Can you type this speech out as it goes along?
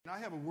I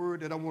have a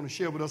word that I want to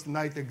share with us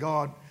tonight that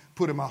God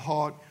put in my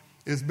heart.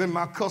 It's been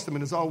my custom,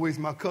 and it's always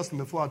my custom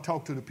before I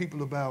talk to the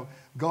people about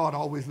God, I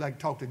always like to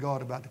talk to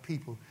God about the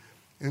people.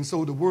 And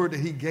so the word that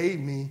he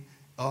gave me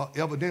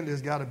evidently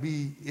has got to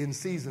be in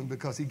season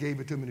because he gave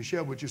it to me to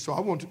share with you. So I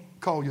want to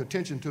call your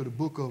attention to the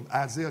book of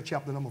Isaiah,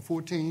 chapter number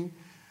 14.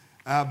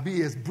 I'll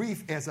be as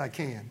brief as I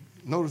can.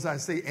 Notice I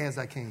say as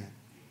I can.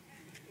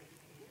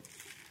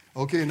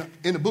 Okay,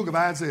 in the book of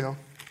Isaiah,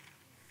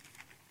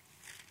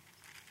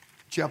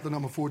 chapter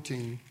number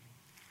 14.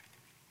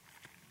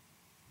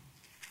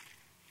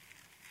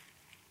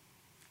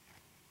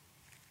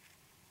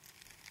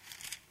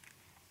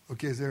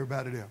 Okay, is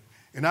everybody there?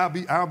 And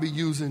I'll be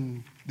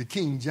using the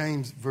King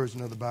James version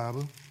of the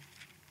Bible.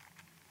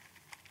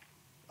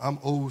 I'm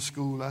old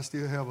school. I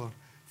still have a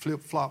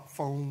flip-flop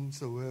phone,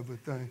 so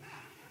everything.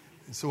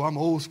 And so I'm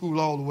old school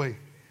all the way.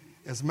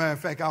 As a matter of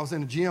fact, I was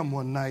in the gym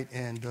one night,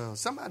 and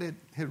somebody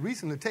had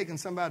recently taken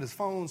somebody's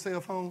cell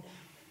phone,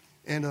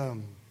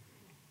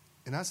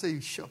 and I say,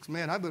 shucks,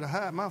 man, I better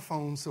hide my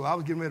phone. So I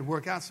was getting ready to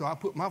work out, so I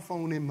put my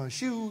phone in my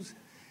shoes.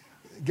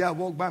 Guy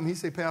walked by me. He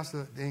said,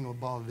 Pastor, they ain't going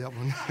to bother that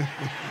one.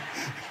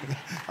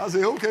 I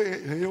said, okay,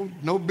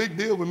 no big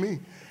deal with me.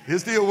 It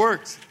still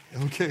works.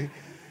 Okay.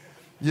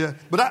 Yeah.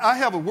 But I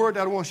have a word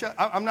that I want to share.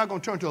 I'm not going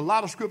to turn to a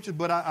lot of scriptures,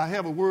 but I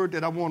have a word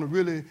that I want to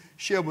really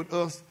share with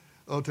us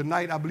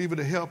tonight. I believe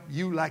it'll help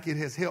you like it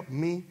has helped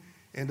me.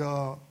 And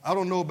I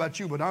don't know about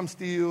you, but I'm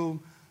still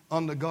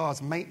under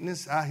God's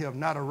maintenance. I have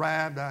not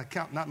arrived. I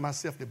count not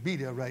myself to be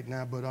there right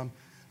now, but I'm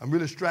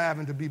really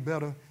striving to be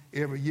better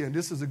every year. And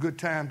this is a good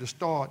time to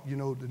start,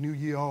 the new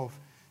year off.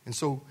 And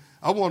so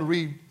I want to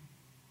read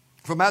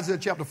from Isaiah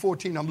chapter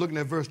 14. I'm looking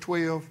at verse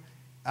 12.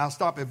 I'll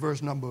stop at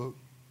verse number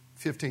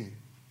 15.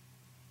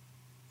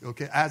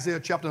 Okay,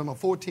 Isaiah chapter number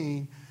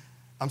 14.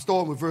 I'm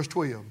starting with verse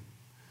 12.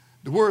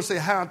 The word say,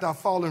 how art thou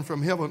fallen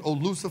from heaven, O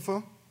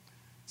Lucifer,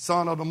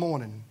 son of the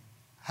morning?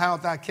 How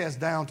art thou cast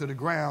down to the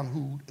ground,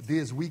 who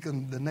didst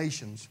weaken the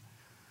nations?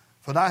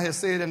 For thou hast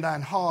said in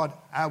thine heart,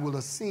 I will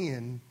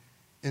ascend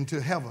into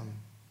heaven.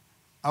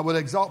 I will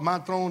exalt my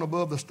throne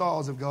above the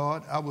stars of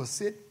God. I will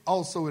sit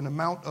also in the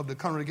mount of the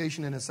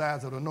congregation in the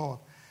sides of the north.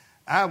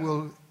 I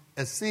will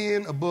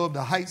ascend above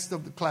the heights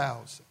of the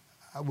clouds.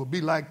 I will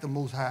be like the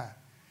Most High.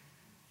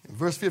 And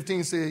verse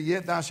 15 says,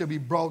 yet thou shalt be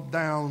brought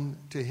down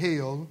to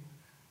hell,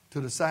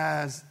 to the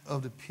sides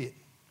of the pit.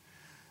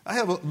 I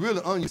have a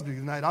really unusual subject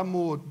tonight. I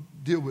more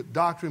deal with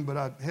doctrine, but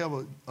I have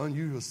an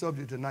unusual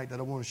subject tonight that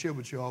I want to share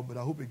with you all, but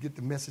I hope it get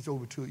the message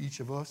over to each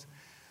of us.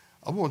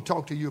 I want to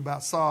talk to you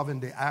about solving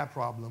the eye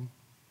problem.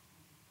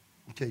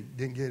 Okay,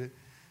 didn't get it.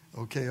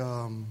 Okay,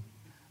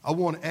 I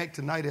want to act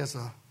tonight as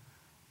a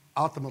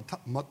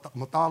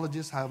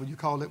ophthalmologist, however you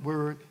call that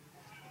word.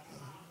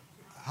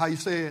 How you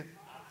say it?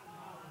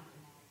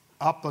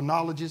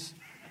 Ophthalmologist.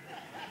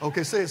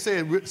 Okay, say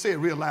it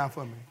real loud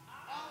for me.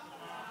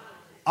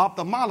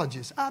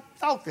 Ophthalmologist. I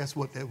thought that's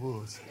what that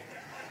was.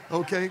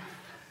 Okay,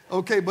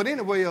 but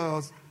anyway,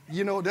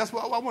 that's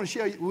what I want to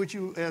share with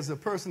you as a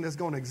person that's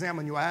going to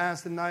examine your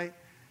eyes tonight.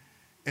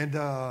 And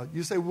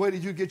you say, where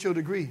did you get your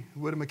degree?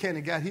 Where the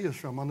mechanic got his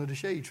from, under the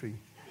shade tree.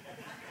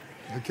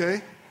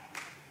 Okay?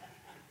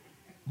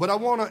 But I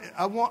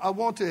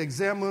want to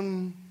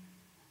examine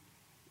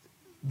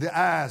the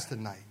eyes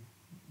tonight.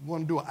 I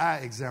want to do an eye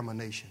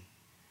examination.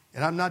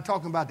 And I'm not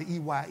talking about the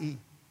EYE.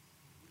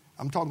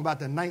 I'm talking about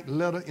the ninth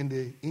letter in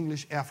the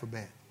English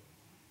alphabet.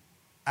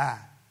 Eye.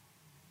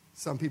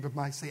 Some people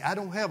might say, I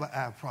don't have an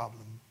eye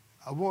problem.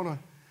 I want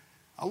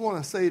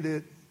to say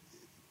that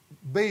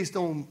based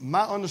on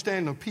my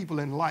understanding of people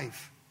in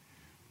life,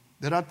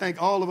 that I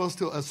think all of us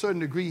to a certain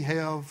degree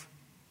have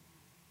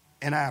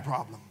an eye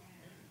problem.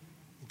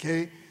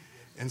 Okay?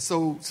 And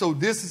so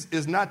this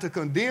is not to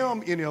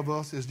condemn any of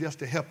us, it's just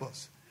to help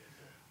us.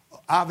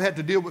 I've had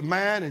to deal with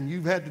mine and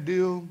you've had to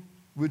deal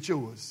with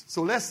yours.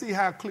 So let's see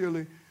how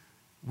clearly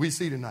we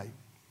see tonight.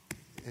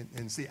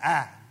 And see,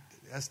 eye.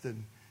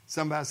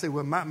 Somebody say,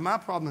 well, my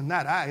problem is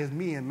not eye, it's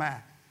me and my.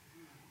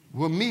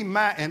 Well, me,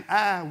 my, and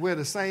I wear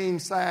the same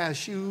size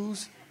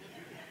shoes.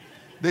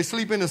 They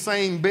sleep in the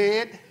same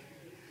bed.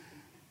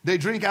 They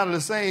drink out of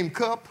the same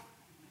cup.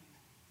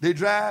 They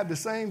drive the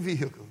same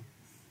vehicle.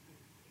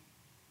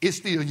 It's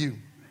still you.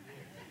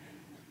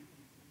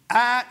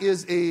 I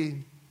is a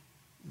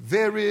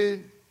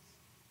very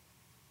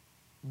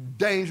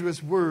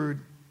dangerous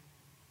word,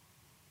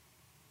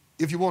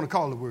 if you want to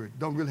call it a word.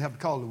 Don't really have to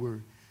call it a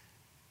word.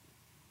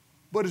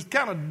 But it's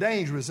kind of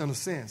dangerous in a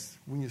sense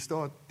when you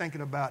start thinking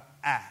about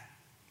I.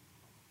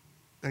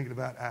 Thinking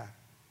about I.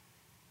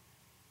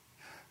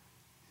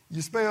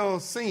 You spell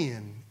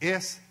sin,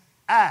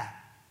 S-I-N.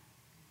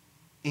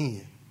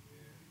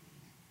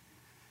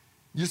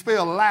 You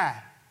spell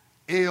lie,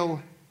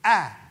 L-I-E.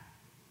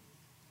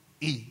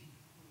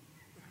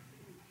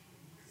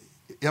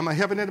 Am I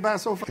helping anybody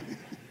so far?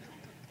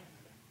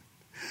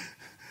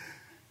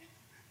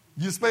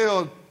 You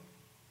spell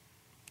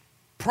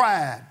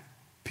pride,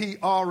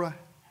 P-R-I-D-E.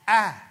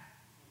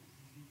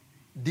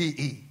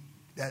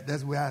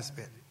 That's where I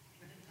spell it.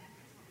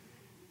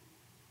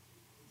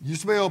 You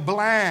spell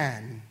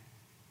blind,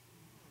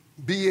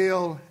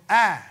 B-L-I-N-D.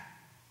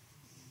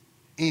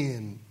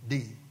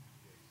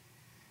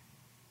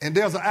 And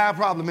there's an eye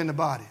problem in the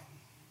body.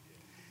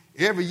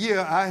 Every year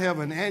I have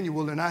an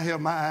annual and I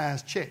have my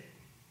eyes checked.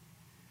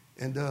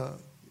 And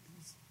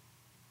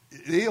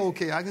they're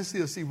okay. I can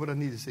still see what I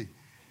need to see.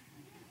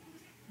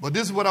 But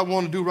this is what I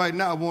want to do right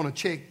now. I want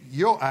to check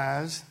your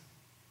eyes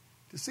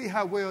to see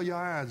how well your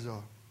eyes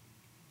are.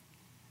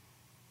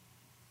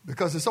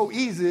 Because it's so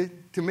easy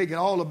to make it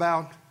all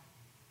about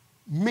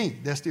me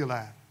that's still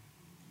alive.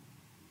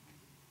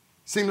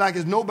 Seems like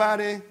there's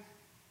nobody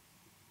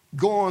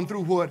going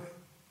through what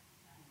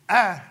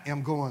I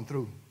am going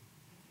through.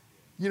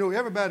 You know,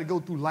 everybody go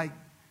through like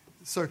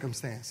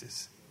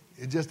circumstances.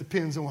 It just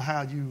depends on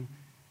how you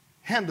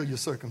handle your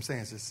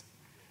circumstances.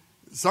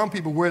 Some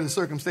people wear the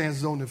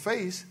circumstances on their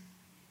face,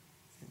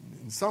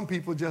 and some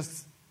people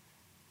just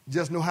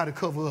know how to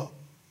cover up.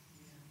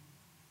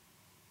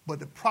 But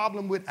the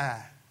problem with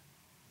I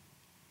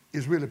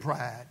is really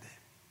pride.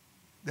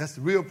 That's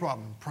the real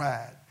problem,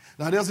 pride.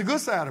 Now, there's a good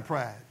side of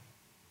pride.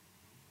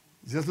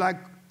 Just like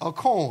a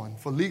corn,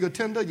 for legal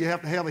tender, you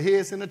have to have a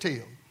head and a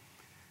tail.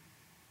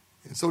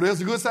 And so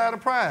there's a good side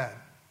of pride.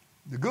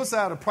 The good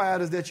side of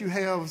pride is that you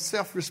have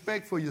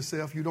self-respect for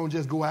yourself. You don't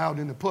just go out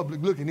in the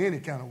public looking any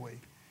kind of way.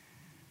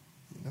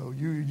 You know,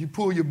 you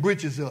pull your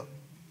britches up.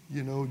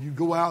 You know, you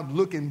go out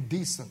looking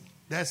decent.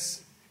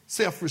 That's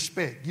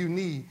self-respect. You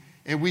need,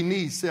 and we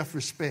need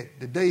self-respect.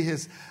 The day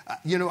has,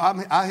 you know,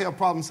 I have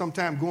problems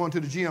sometimes going to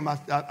the gym.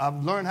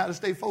 I've learned how to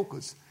stay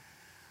focused.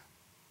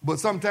 But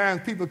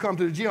sometimes people come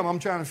to the gym, I'm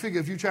trying to figure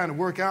if you're trying to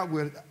work out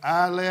with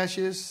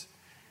eyelashes,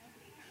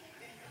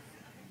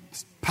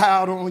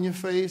 powder on your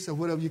face, or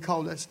whatever you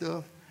call that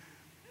stuff,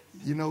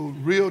 you know,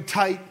 real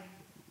tight.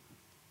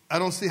 I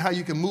don't see how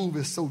you can move.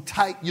 It's so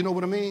tight, you know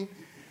what I mean?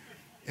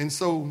 And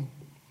so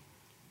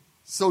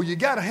you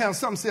got to have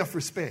some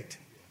self-respect,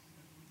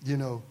 you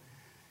know.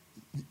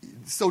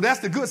 So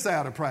that's the good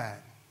side of pride.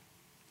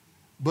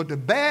 But the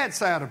bad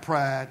side of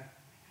pride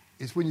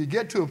is when you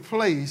get to a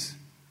place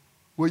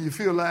where you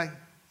feel like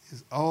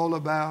it's all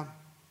about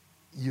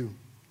you.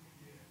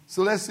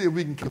 So let's see if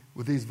we can come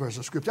with these verses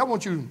of Scripture. I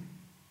want you,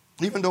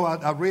 even though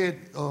I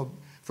read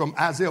from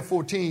Isaiah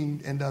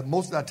 14, and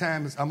most of that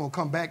time I'm going to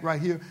come back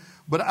right here,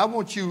 but I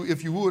want you,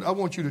 if you would, I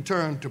want you to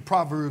turn to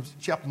Proverbs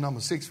chapter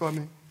number 6 for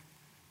me.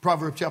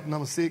 Proverbs chapter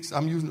number 6.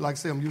 I'm using, like I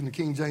said, I'm using the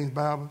King James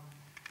Bible.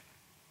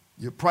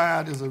 Your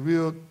pride is a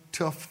real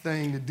tough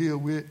thing to deal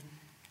with,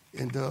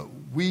 and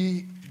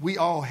we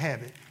all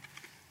have it.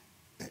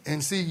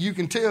 And see, you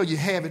can tell you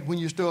have it when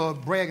you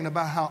start bragging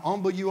about how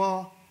humble you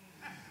are.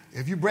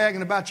 If you're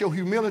bragging about your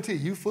humility,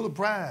 you're full of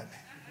pride.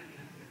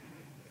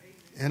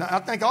 And I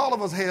think all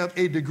of us have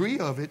a degree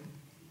of it.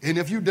 And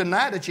if you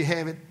deny that you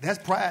have it, that's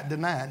pride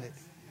denying it.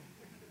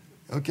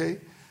 Okay?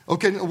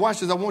 Okay, watch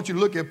this. I want you to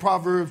look at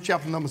Proverbs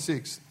chapter number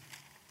 6.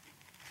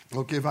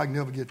 Okay, if I can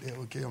never get there.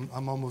 Okay,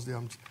 I'm almost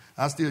there.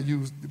 I still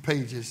use the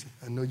pages.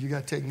 I know you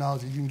got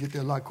technology. You can get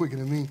there a lot quicker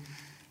than me.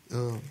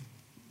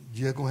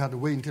 You're going to have to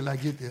wait until I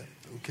get there.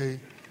 Okay?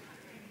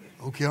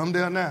 Okay, I'm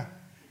there now.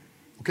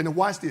 Okay, now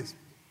watch this.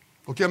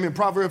 Okay, I'm in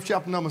Proverbs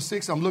chapter number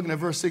 6. I'm looking at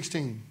verse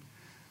 16.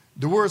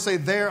 The words say,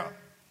 there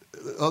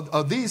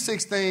of these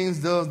 6 things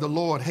does the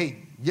Lord hate.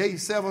 Yea,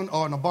 7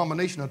 are an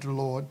abomination unto the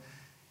Lord.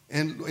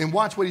 And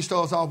watch what he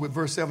starts off with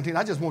verse 17.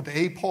 I just want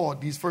to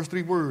part these first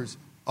 3 words.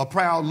 A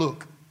proud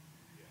look.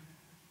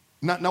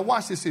 Now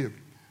watch this here.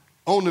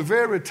 On the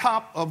very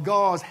top of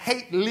God's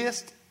hate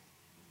list,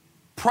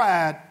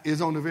 pride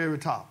is on the very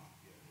top.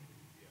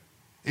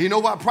 And you know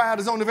why pride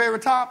is on the very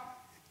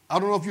top? I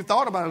don't know if you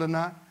thought about it or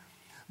not.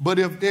 But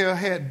if there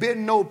had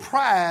been no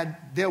pride,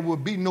 there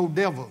would be no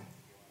devil.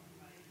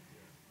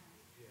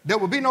 There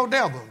would be no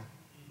devil.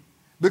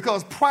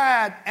 Because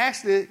pride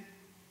actually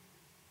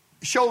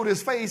showed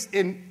his face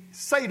in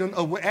Satan,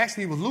 or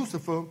actually it was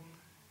Lucifer,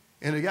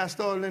 and it got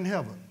started in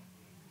heaven.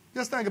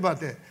 Just think about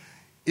that.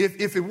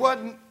 If it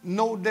wasn't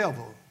no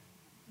devil,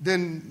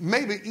 then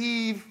maybe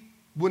Eve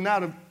would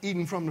not have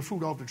eaten from the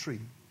fruit off the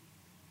tree.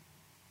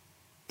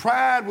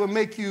 Pride will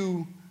make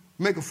you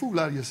make a fool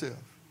out of yourself.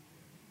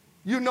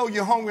 You know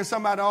you're hungry,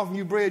 somebody offering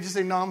you bread, you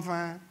say, no, I'm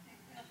fine.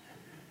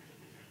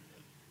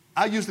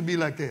 I used to be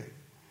like that.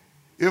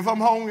 If I'm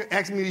hungry,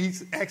 ask me to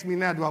eat, ask me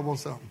now, do I want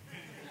something?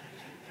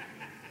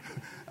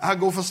 I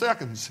go for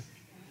seconds.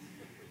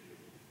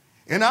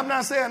 And I'm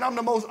not saying I'm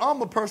the most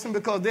humble person,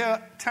 because there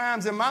are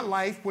times in my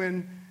life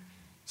when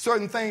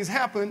certain things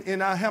happen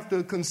and I have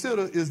to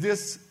consider, is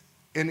this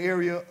an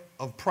area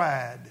of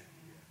pride?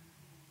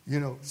 You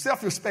know,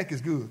 self-respect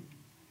is good.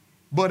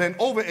 But an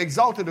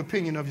over-exalted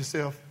opinion of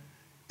yourself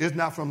is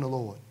not from the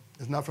Lord.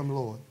 It's not from the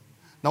Lord.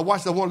 Now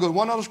watch, I want to go to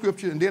one other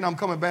scripture, and then I'm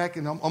coming back,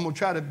 and I'm going to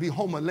try to be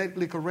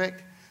homiletically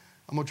correct.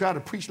 I'm going to try to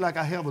preach like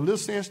I have a little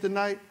sense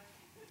tonight.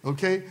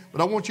 Okay?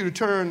 But I want you to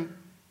turn,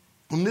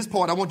 on this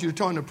part, I want you to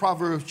turn to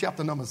Proverbs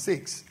chapter number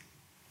 6.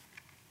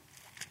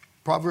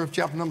 Proverbs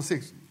chapter number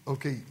 6.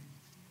 Okay.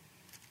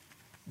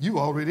 You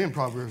already in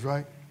Proverbs,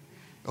 right?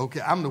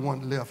 Okay, I'm the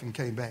one that left and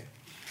came back.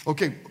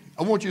 Okay,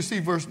 I want you to see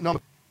verse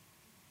number.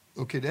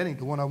 Okay, that ain't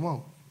the one I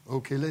want.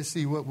 Okay, let's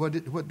see.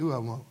 What do I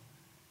want?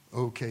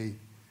 Okay.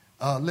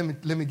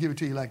 Let me give it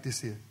to you like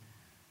this here.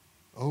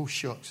 Oh,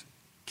 shucks.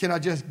 Can I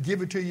just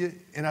give it to you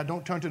and I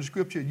don't turn to the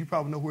scripture? You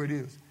probably know where it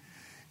is.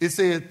 It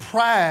says,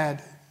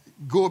 pride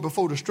goeth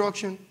before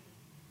destruction.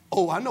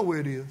 Oh, I know where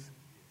it is.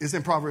 It's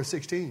in Proverbs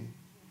 16.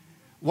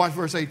 Watch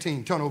verse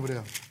 18. Turn over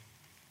there.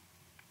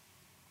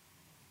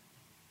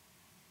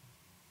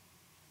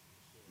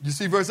 You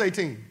see verse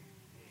 18?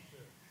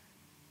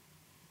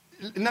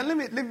 Now, let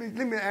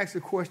me ask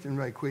a question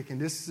right quick, and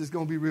this is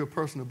going to be real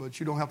personal, but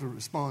you don't have to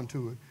respond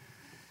to it.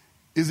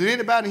 Is there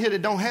anybody here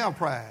that don't have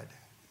pride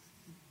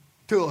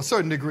to a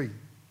certain degree?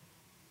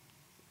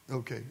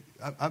 Okay.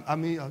 I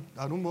mean,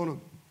 I don't want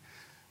to.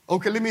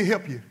 Okay, let me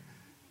help you.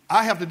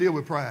 I have to deal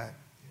with pride.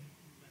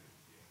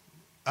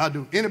 I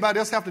do. Anybody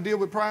else have to deal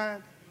with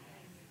pride?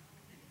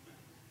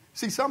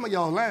 See, some of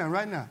y'all lying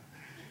right now.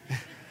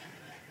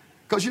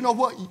 Because you know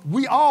what?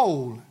 We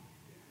all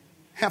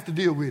have to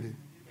deal with it.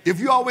 If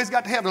you always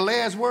got to have the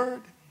last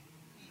word,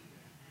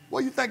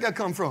 where do you think that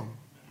come from?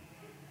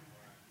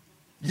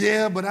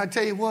 Yeah, but I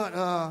tell you what,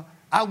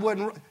 I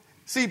wasn't.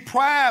 See,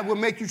 pride will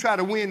make you try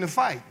to win the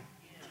fight.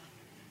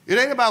 It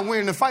ain't about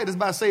winning the fight. It's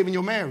about saving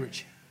your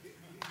marriage.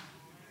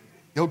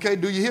 Okay,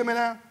 do you hear me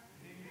now?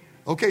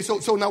 Okay,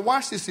 so now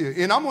watch this here.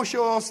 And I want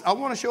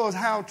to show us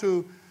how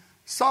to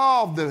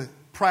solve the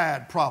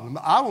pride problem.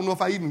 I don't know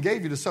if I even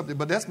gave you the subject,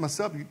 but that's my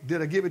subject.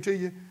 Did I give it to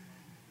you?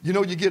 You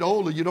know, you get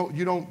older,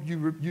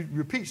 you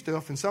repeat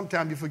stuff, and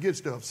sometimes you forget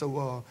stuff.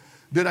 So,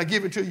 did I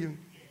give it to you?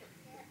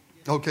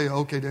 Okay,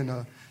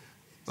 then.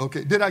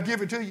 Okay, did I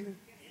give it to you?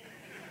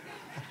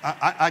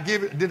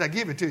 Did I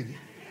give it to you?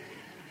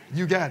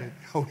 You got it.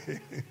 Okay.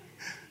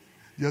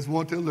 Just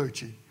want to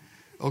alert you.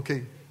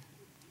 Okay.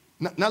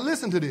 Now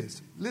listen to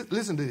this.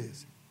 Listen to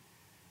this.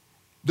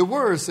 The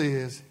word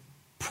says,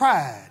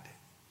 pride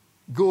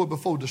goeth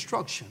before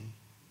destruction,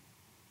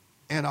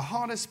 and a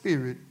haughty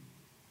spirit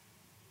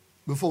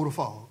before a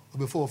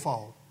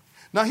fall.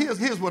 Now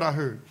here's what I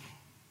heard.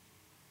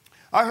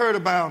 I heard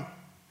about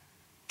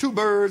 2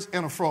 birds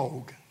and a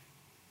frog.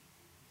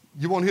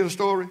 You want to hear the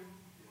story?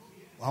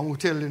 Well, I'm going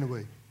to tell it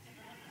anyway.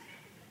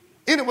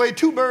 Anyway,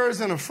 2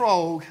 birds and a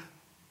frog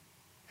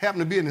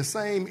happened to be in the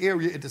same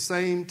area at the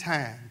same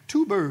time.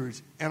 2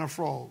 birds and a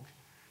frog.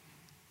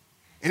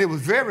 And it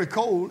was very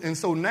cold. And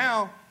so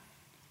now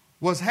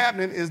what's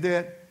happening is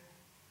that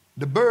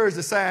the birds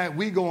decide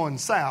we going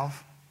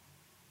south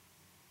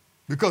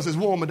because it's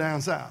warmer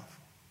down south.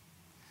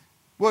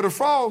 Well, the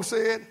frog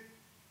said,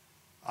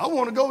 I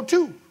want to go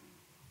too.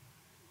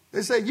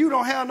 They say, you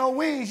don't have no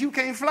wings. You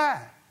can't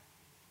fly.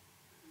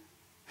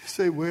 He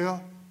said,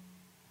 well,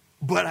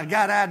 but I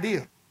got an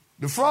idea.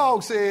 The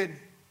frog said,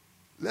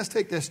 let's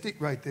take that stick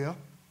right there.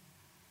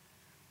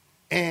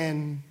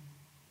 And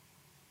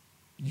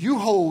you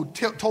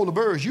told the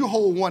birds, you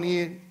hold one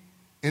end,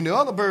 and the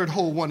other bird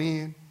hold one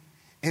end,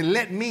 and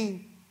let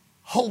me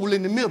hold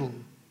in the middle.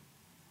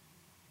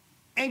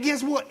 And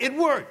guess what? It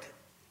worked.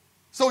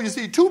 So you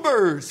see 2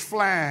 birds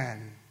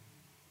flying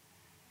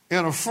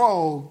and a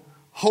frog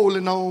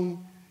holding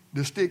on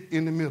the stick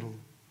in the middle.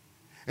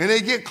 And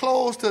they get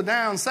close to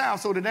down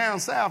south. So they're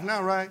down south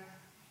now, right?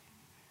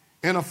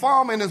 And a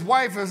farmer and his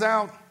wife is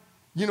out,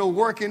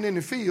 working in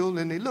the field.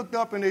 And they looked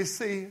up and they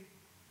see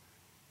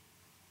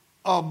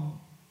a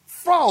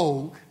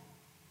frog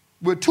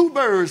with 2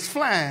 birds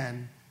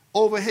flying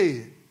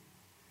overhead.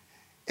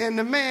 And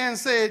the man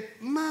said,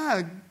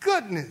 my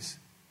goodness,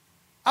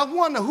 I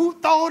wonder who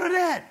thought of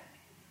that.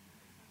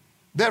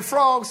 That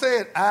frog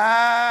said,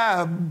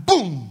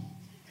 boom.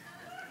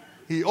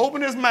 He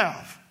opened his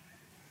mouth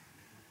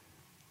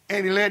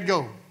and he let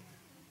go.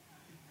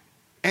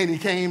 And he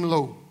came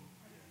low.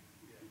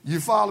 You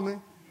follow me?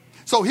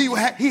 So he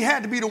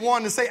had to be the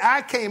one to say,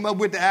 I came up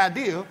with the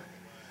idea.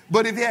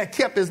 But if he had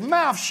kept his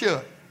mouth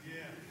shut,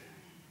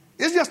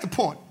 it's just a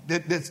point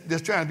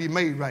that's trying to be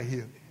made right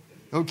here.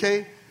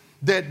 Okay?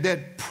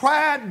 That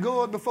pride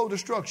goeth before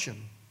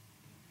destruction,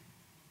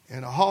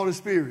 and a haughty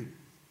spirit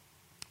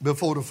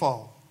before the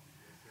fall.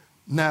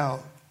 Now,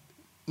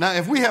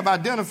 if we have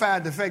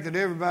identified the fact that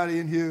everybody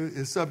in here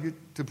is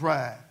subject to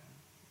pride,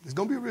 it's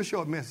going to be a real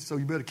short message, so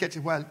you better catch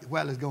it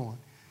while it's going.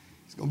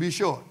 It's going to be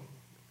short.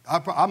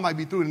 I might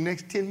be through in the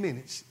next 10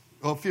 minutes,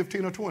 or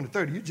 15 or 20,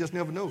 30. You just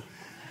never know.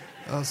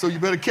 So you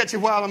better catch it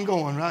while I'm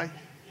going, right?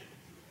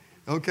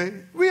 Okay?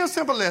 Real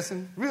simple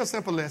lesson.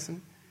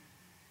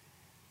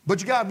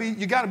 But you got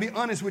to be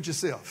honest with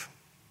yourself.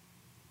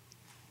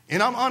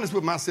 And I'm honest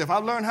with myself.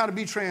 I've learned how to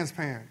be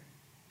transparent.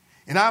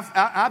 And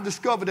I've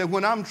discovered that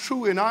when I'm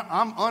true and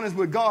I'm honest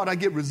with God, I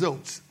get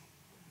results.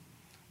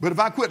 But if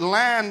I quit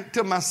lying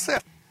to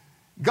myself,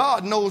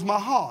 God knows my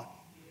heart.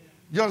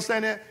 You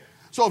understand that?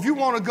 So if you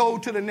want to go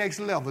to the next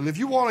level, if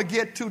you want to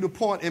get to the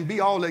point and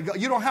be all that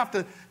God, you don't have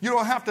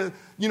to,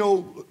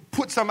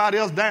 put somebody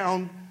else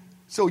down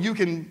so you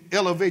can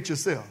elevate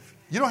yourself.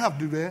 You don't have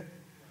to do that.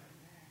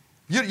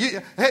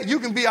 You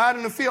can be out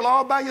in the field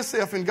all by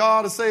yourself and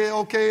God will say,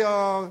 okay,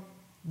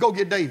 go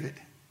get David.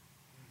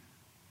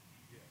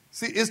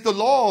 See, it's the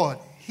Lord.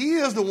 He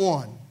is the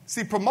one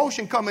See,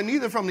 promotion coming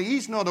neither from the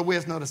east nor the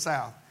west nor the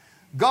south.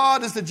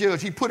 God is the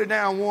judge. He put it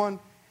down one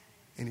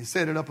and he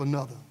set it up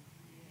another.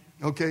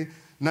 Okay?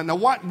 Now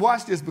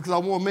watch this, because I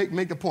want to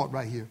make the point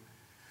right here.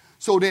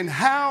 So then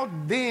how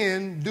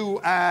then do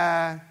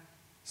I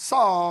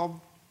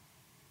solve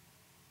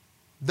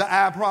the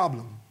eye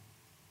problem?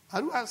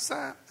 How do I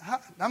solve?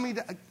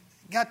 I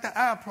got the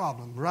eye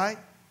problem, right?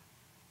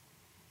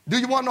 Do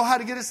you want to know how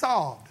to get it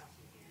solved?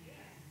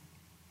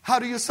 How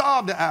do you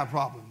solve the eye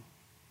problem?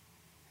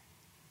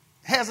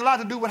 Has a lot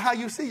to do with how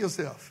you see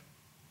yourself.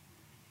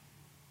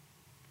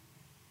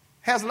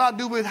 Has a lot to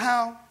do with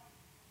how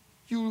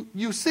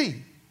you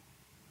see.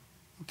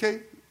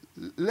 Okay?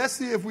 Let's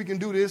see if we can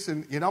do this,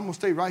 and I'm going to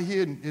stay right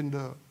here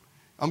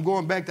I'm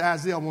going back to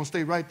Isaiah. I'm going to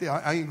stay right there.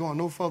 I ain't going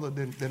no further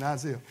than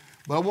Isaiah.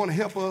 But I want to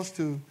help us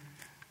to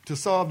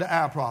solve the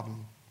eye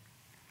problem.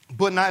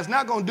 But now, it's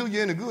not going to do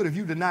you any good if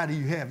you deny that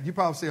you have it. You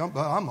probably say, I'm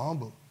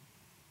humble.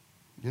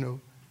 You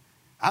know,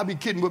 I be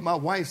kidding with my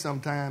wife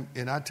sometime,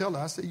 and I tell her,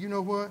 I say, you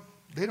know what?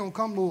 They don't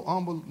come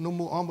no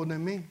more humble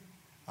than me.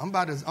 I'm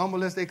about as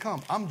humble as they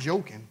come. I'm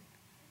joking.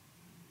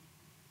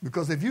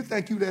 Because if you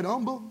think you that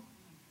humble,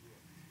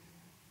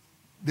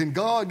 then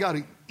God got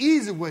an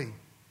easy way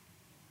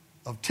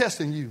of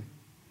testing you.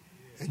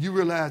 And you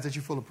realize that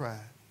you're full of pride.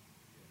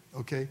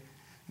 Okay?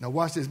 Now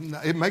watch this.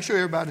 Now, make sure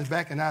everybody's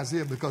back in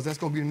Isaiah, because that's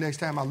going to be the next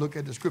time I look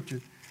at the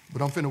scripture.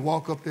 But I'm finna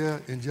walk up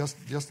there in just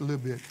a little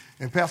bit.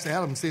 And Pastor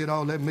Adam said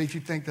all that made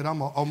you think that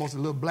I'm almost a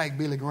little black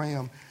Billy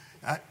Graham.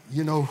 That's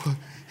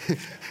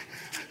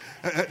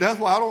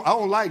why I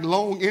don't like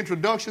long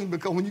introductions,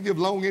 because when you give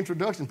long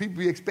introductions, people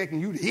be expecting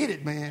you to hit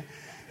it, man.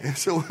 And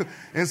so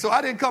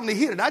I didn't come to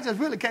hit it. I just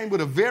really came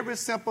with a very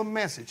simple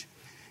message.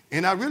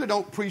 And I really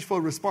don't preach for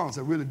a response.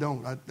 I really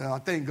don't. I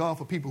thank God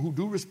for people who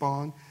do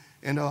respond.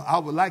 And I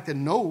would like to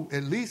know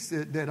at least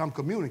that I'm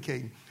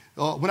communicating.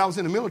 When I was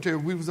in the military,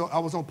 I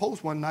was on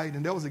post one night,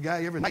 and there was a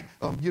guy every night.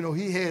 He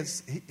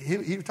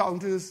was talking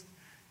to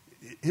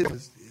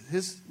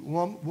his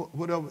woman,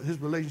 whatever his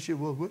relationship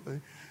was with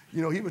her.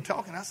 You know, he was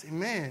talking. I said,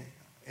 man,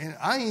 and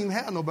I ain't even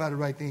had nobody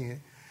right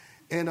then.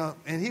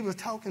 And he was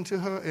talking to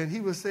her, and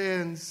he was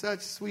saying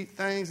such sweet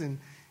things, and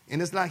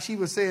it's like she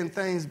was saying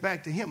things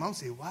back to him. I'm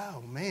saying,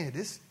 wow, man,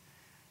 this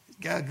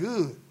guy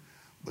good.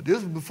 But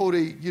this was before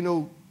they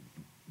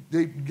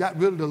got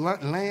rid of the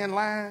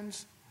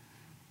landlines.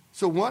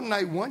 So one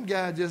night, one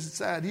guy just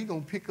decided he's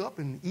going to pick up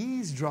and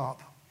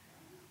eavesdrop.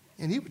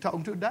 And he was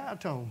talking to a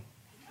diatone.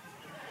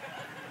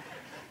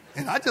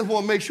 And I just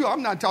want to make sure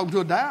I'm not talking to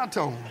a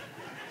diatone.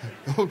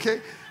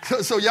 Okay?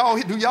 So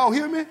do y'all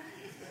hear me?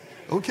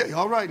 Okay,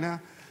 all right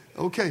now.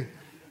 Okay.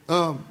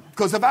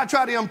 Because if I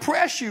try to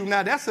impress you,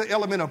 now that's an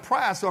element of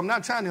pride, so I'm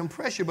not trying to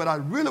impress you, but I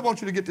really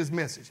want you to get this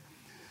message.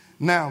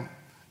 Now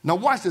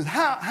watch this.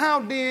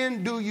 How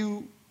then do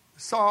you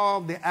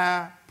solve the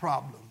eye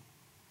problem?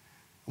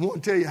 I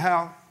want to tell you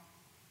how.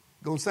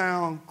 Going to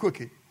sound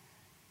crooked.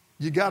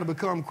 You got to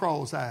become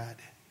cross-eyed.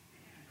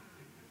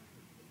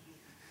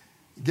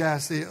 Guy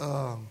said,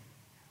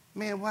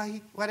 man,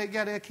 why that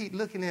guy there keep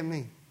looking at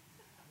me?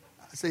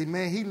 I say,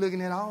 man, he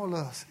looking at all of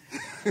us.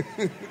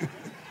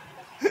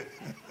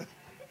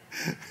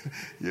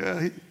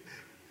 Yeah,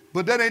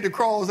 but that ain't the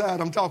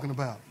cross-eyed I'm talking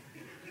about.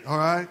 All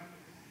right?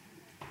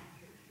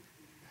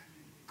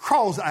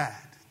 Cross-eyed.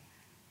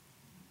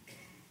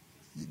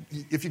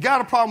 If you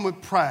got a problem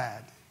with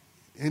pride,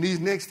 in these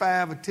next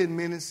 5 or 10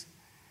 minutes,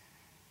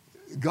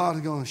 God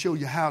is going to show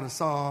you how to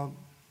solve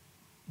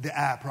the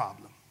eye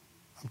problem.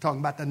 I'm talking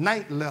about the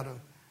 9th letter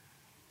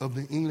of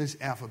the English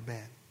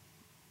alphabet.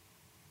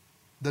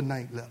 The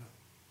 9th letter.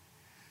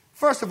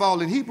 First of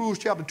all, in Hebrews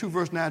chapter 2,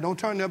 verse 9, don't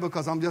turn there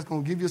because I'm just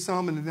going to give you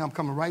some and then I'm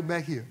coming right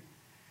back here.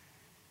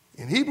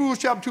 In Hebrews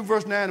chapter 2,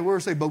 verse 9, the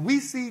words say, but we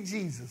see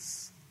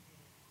Jesus,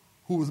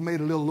 who was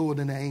made a little lower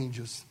than the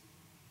angels,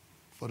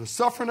 for the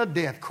suffering of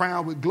death,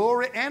 crowned with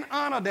glory and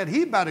honor, that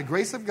he, by the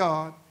grace of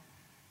God,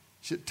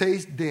 should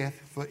taste death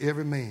for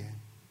every man.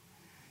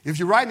 If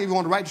you're writing, if you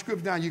want to write the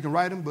scripts down, you can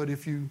write them, but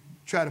if you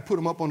try to put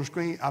them up on the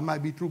screen, I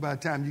might be through by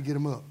the time you get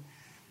them up.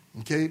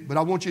 Okay? But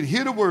I want you to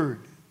hear the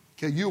word.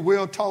 Okay? You're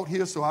well taught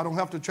here, so I don't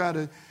have to try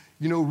to,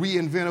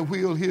 reinvent a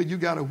wheel here. You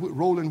got a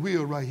rolling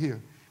wheel right here.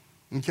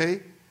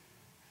 Okay?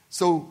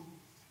 So,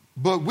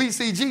 but we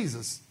see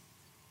Jesus.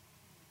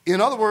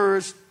 In other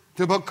words,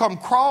 to become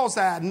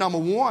cross-eyed, number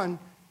one,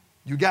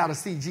 you got to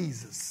see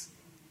Jesus.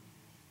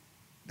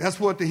 That's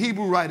what the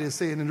Hebrew writer is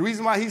saying. And the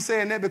reason why he's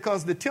saying that,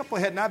 because the temple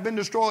had not been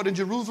destroyed in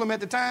Jerusalem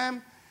at the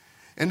time.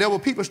 And there were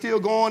people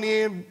still going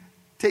in,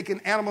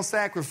 taking animal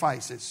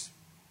sacrifices.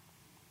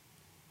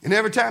 And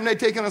every time they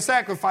taken a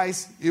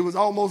sacrifice, it was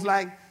almost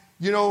like,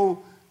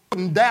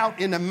 putting doubt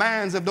in the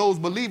minds of those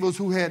believers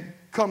who had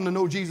come to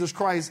know Jesus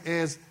Christ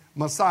as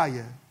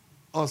Messiah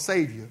or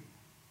Savior.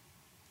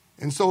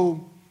 And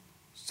so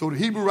the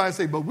Hebrew writer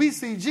say, but we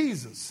see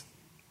Jesus,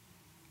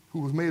 who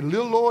was made a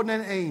little lower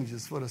than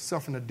angels for the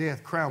suffering of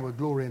death, crowned with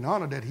glory and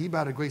honor, that he,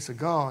 by the grace of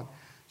God,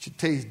 should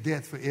taste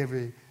death for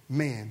every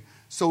man.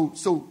 So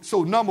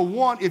number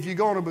one, if you're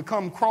going to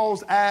become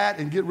cross-eyed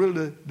and get rid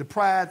of the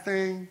pride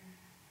thing,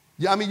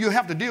 I mean, you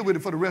have to deal with it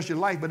for the rest of your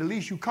life, but at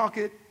least you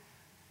conquer it.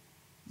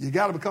 You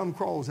got to become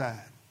cross-eyed.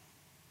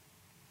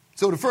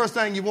 So the first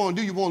thing you want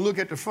to do, you want to look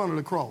at the front of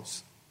the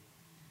cross.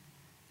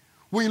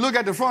 When you look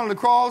at the front of the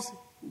cross,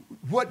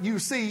 what you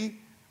see,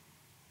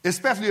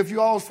 especially if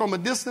you're all from a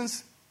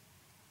distance,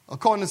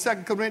 according to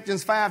 2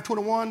 Corinthians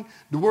 5:21,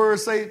 the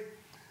words say,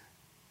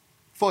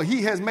 for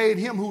he has made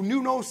him who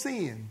knew no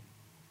sin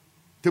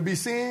to be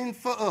sin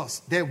for us,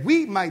 that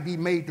we might be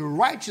made the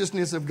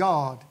righteousness of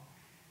God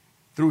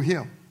through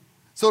him.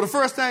 So the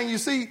first thing you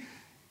see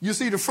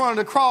the front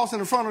of the cross,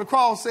 and the front of the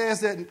cross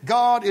says that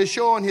God is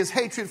showing his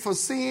hatred for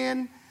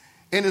sin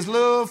and his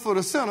love for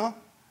the sinner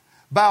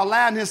by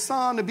allowing his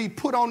son to be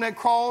put on that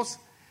cross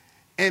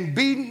and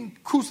beaten,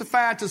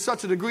 crucified to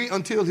such a degree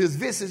until his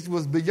visage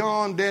was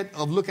beyond that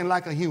of looking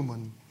like a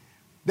human.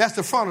 That's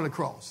the front of the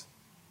cross.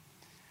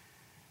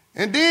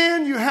 And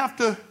then you have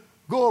to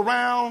go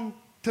around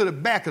to the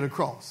back of the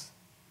cross.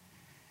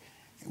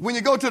 When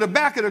you go to the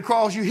back of the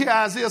cross, you hear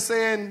Isaiah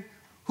saying,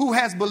 who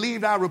has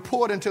believed our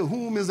report, and to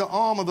whom is the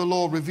arm of the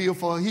Lord revealed?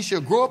 For he shall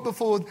grow up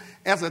before us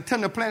as a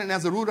tender plant and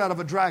as a root out of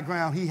a dry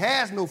ground. He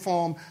has no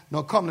form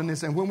nor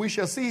comeliness, and when we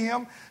shall see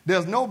him,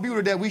 there's no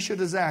beauty that we should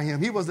desire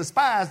him. He was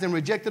despised and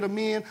rejected of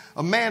men,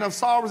 a man of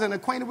sorrows and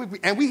acquainted with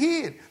grief, and we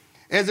hid,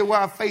 as it were,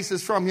 our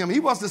faces from him. He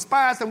was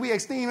despised, and we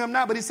esteem him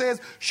not, but he says,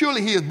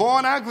 surely he has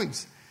borne our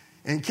griefs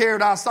and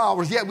carried our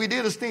sorrows, yet we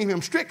did esteem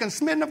him stricken,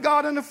 smitten of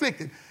God, and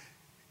afflicted.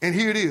 And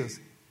here it is.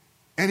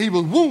 And he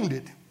was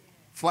wounded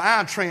for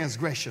our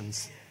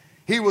transgressions.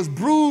 He was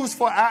bruised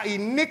for our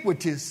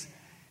iniquities,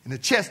 and the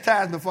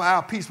chastisement for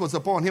our peace was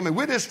upon him. And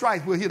with his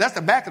stripes we're healed. That's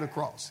the back of the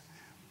cross.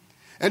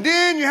 And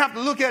then you have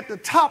to look at the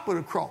top of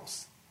the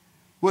cross,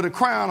 where the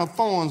crown of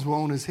thorns were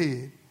on his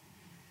head.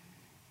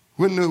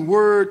 When the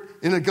word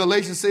in the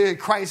Galatians said,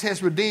 Christ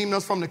has redeemed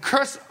us from the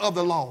curse of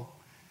the law,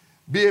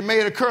 being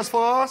made a curse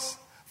for us,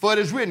 for it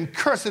is written,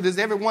 cursed is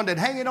everyone that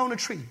hangeth on a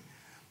tree,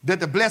 that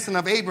the blessing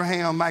of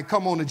Abraham might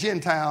come on the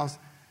Gentiles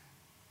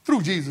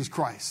through Jesus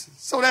Christ.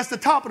 So that's the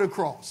top of the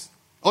cross.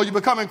 Oh, you're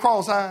becoming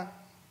cross-eyed?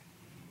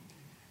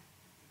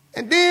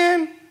 And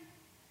then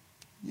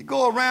you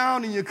go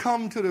around and you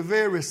come to the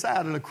very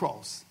side of the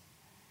cross.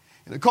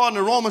 And according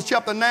to Romans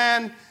chapter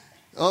 9,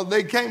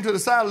 they came to the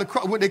side of the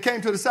cross. When they came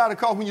to the side of the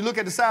cross, when you look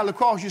at the side of the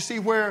cross, you see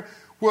where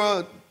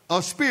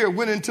a spear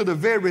went into the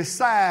very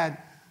side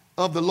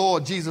of the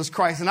Lord Jesus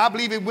Christ. And I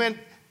believe it went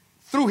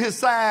through his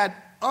side,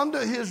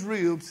 under his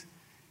ribs,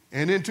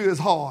 and into his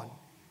heart,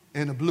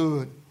 and the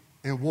blood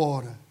and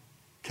water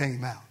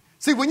came out.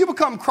 See, when you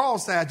become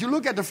cross-eyed, you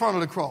look at the front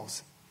of the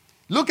cross.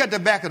 Look at the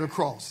back of the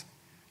cross.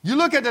 You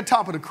look at the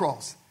top of the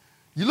cross.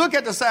 You look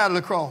at the side of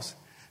the cross.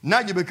 Now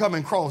you're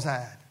becoming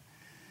cross-eyed.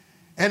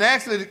 And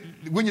actually,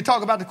 when you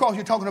talk about the cross,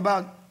 you're talking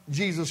about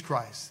Jesus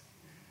Christ.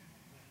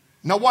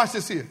 Now watch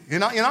this here.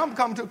 And I'm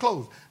coming to a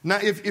close. Now,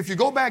 if you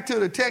go back to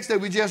the text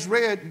that we just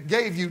read,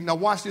 gave you, now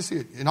watch this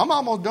here. And I'm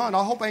almost done.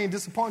 I hope I ain't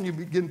disappointing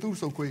you getting through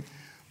so quick.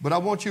 But I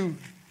want you,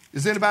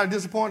 is anybody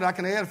disappointed? I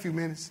can add a few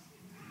minutes.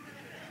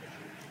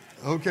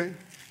 Okay.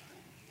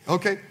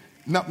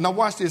 Now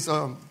watch this.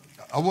 I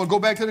want to go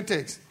back to the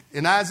text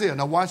in Isaiah.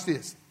 Now watch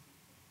this.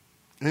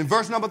 In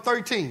verse number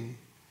 13,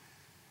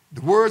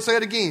 the word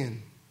said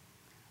again,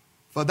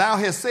 for thou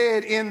hast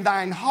said in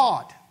thine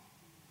heart,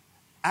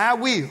 I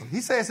will.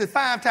 He says it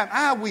 5 times.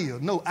 I will.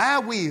 No, I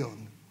will.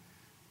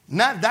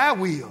 Not thy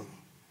will.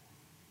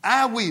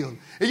 I will.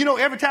 And you know,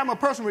 every time a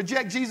person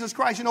rejects Jesus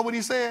Christ, you know what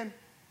he's saying?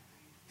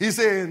 He's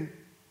saying,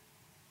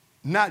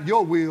 not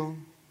your will,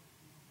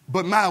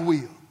 but my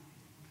will.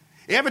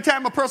 Every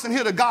time a person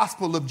hears the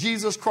gospel of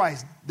Jesus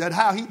Christ, that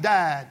how he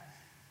died,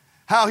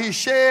 how he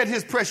shed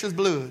his precious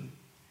blood,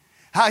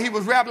 how he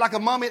was wrapped like a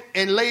mummy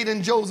and laid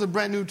in Joseph's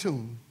brand new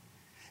tomb,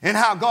 and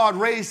how God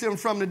raised him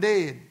from the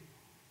dead,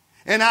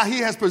 and how he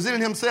has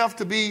presented himself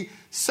to be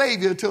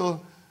Savior to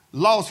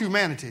lost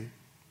humanity.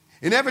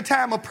 And every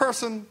time a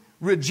person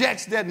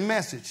rejects that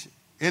message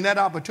and that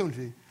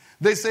opportunity,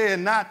 they say,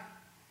 not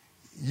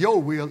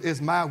your will,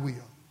 is my will.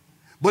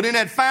 But in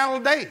that final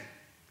day,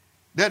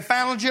 that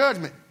final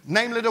judgment,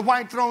 namely the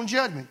white throne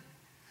judgment,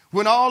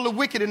 when all the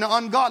wicked and the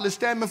ungodly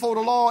stand before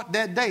the Lord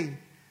that day,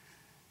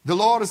 the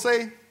Lord will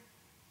say,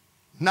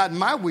 not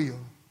my will,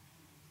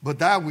 but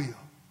thy will.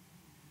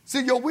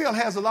 See, your will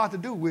has a lot to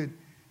do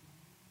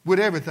with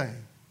everything.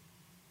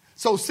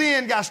 So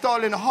sin got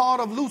started in the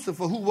heart of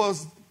Lucifer, who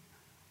was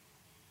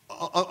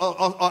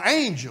an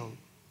angel.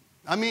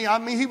 I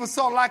mean, he was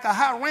sort of like a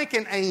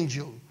high-ranking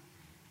angel.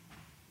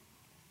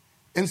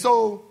 And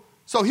so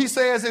he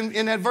says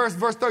in that verse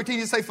 13,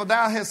 he says, for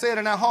thou hast said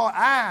in thy heart,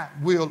 I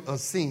will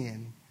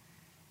ascend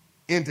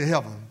into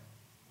heaven.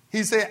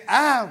 He said,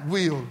 I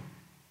will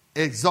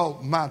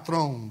exalt my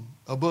throne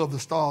above the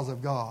stars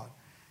of God.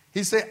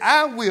 He said,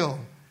 I will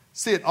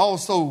sit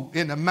also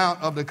in the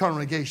mount of the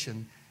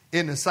congregation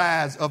in the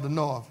sides of the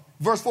north.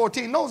 Verse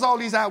 14 knows all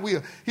these I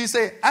will. He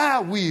said, I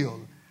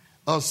will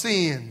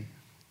ascend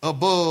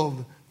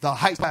above the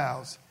heights of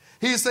clouds.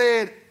 He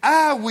said,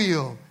 I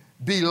will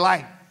be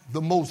like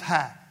the Most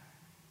High.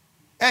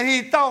 And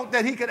he thought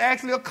that he could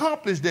actually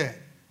accomplish that.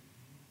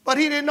 But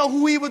he didn't know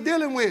who he was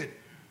dealing with.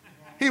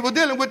 He was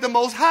dealing with the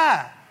Most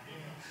High.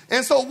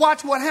 And so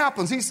watch what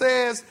happens. He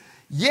says,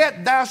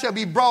 yet thou shalt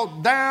be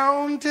brought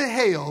down to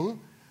hell,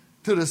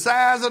 to the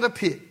sides of the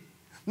pit.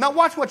 Now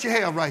watch what you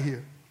have right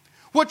here.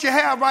 What you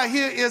have right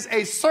here is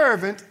a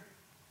servant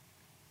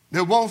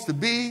that wants to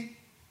be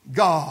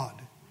God.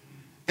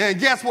 And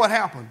guess what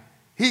happened?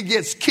 He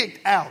gets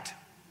kicked out.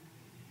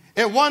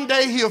 And one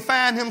day he'll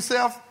find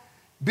himself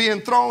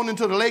being thrown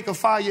into the lake of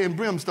fire and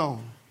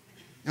brimstone.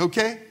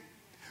 Okay?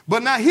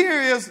 But now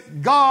here is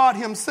God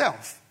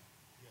himself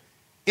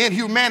in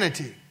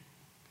humanity.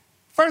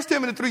 1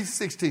 Timothy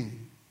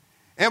 3:16.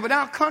 And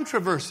without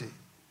controversy,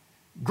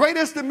 great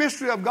is the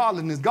mystery of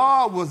godliness.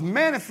 God was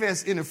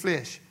manifest in the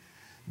flesh,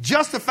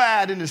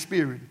 justified in the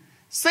spirit,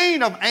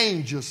 seen of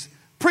angels,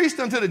 preached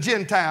unto the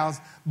Gentiles,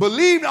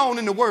 believed on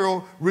in the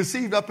world,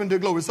 received up into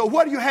glory. So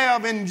what do you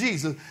have in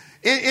Jesus?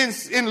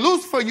 In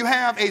Lucifer, you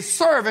have a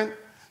servant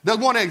that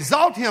want to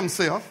exalt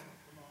himself.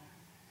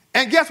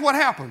 And guess what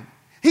happened?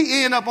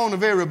 He ended up on the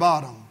very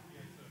bottom.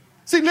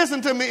 See,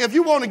 listen to me. If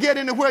you want to get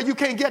anywhere, you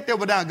can't get there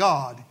without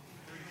God.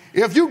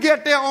 If you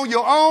get there on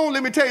your own,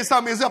 let me tell you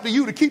something. It's up to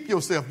you to keep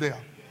yourself there.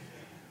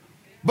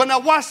 But now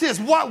watch this.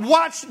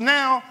 Watch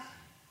now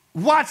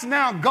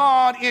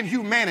God in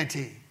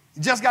humanity.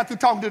 Just got through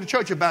talking to the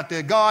church about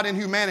that. God in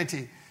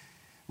humanity.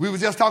 We were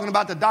just talking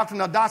about the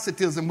doctrine of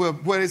Docetism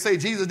where they say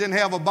Jesus didn't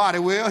have a body.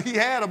 Well, he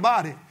had a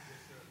body.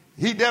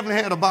 He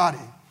definitely had a body.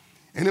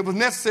 And it was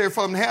necessary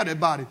for him to have that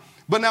body.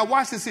 But now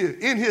watch this here.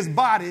 In his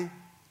body,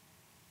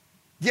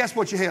 guess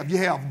what you have? You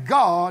have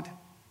God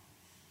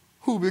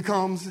who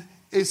becomes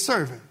a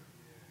servant.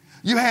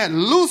 You had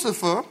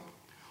Lucifer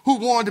who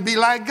wanted to be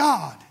like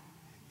God.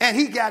 And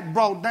he got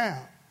brought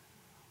down.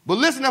 But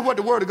listen to what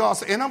the word of God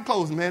says. And I'm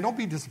closing, man. Don't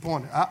be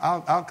disappointed.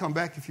 I'll come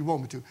back if you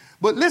want me to.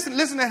 But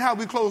listen to how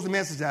we close the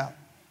message out.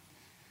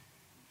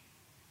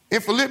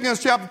 In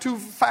Philippians chapter 2,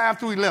 5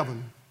 through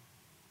 11,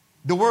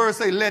 the words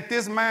say, let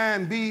this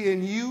mind be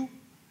in you,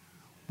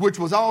 which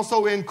was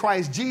also in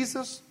Christ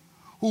Jesus,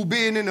 who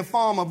being in the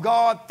form of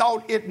God,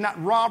 thought it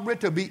not robbery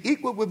to be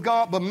equal with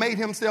God, but made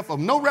himself of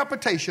no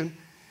reputation,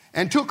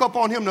 and took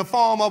upon him the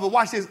form of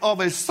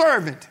a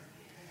servant,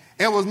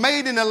 and was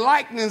made in the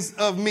likeness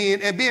of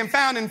men, and being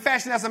found in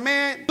fashion as a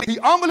man, he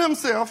humbled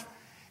himself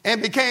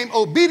and became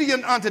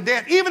obedient unto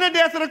death, even the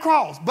death of the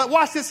cross. But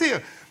watch this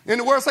here. In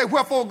the word say,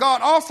 wherefore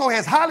God also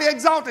has highly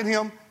exalted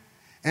him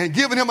and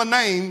given him a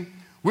name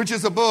which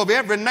is above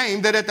every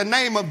name, that at the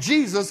name of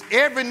Jesus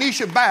every knee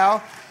should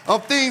bow,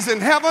 of things in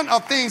heaven,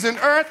 of things in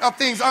earth, of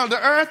things under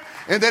earth,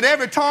 and that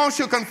every tongue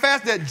should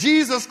confess that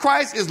Jesus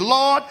Christ is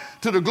Lord,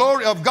 to the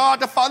glory of God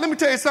the Father. Let me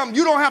tell you something.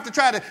 You don't have to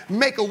try to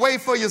make a way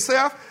for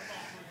yourself.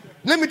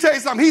 Let me tell you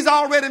something. He's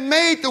already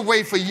made the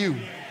way for you.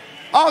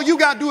 All you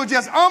got to do is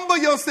just humble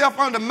yourself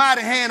under the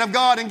mighty hand of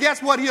God. And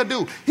guess what he'll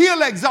do?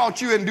 He'll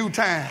exalt you in due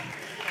time.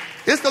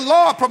 It's the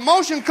Lord.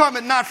 Promotion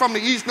coming not from the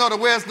east nor the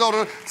west,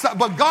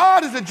 but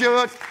God is the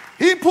judge.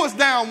 He puts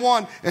down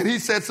one and he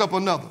sets up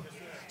another.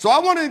 So I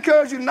want to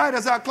encourage you tonight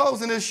as I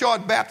close in this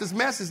short Baptist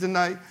message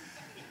tonight.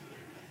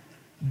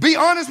 Be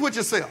honest with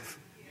yourself.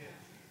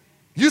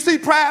 You see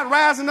pride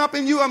rising up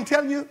in you, I'm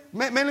telling you,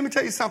 man, let me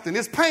tell you something.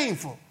 It's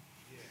painful.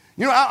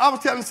 You know, I was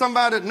telling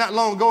somebody not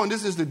long ago, and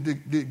this is the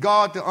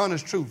God, the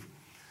honest truth.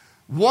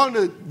 One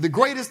of the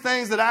greatest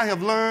things that I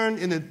have learned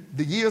in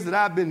the years that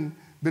I've been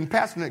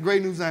pastoring at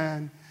Great New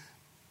Zion,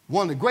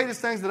 one of the greatest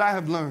things that I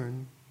have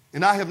learned,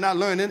 and I have not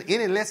learned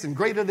any lesson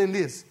greater than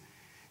this,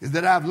 is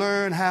that I've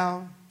learned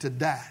how to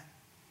die.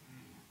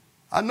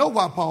 I know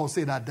why Paul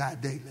said I die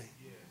daily.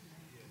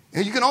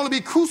 And you can only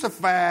be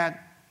crucified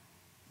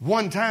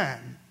one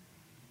time.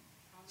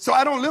 So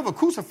I don't live a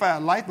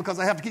crucified life because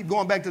I have to keep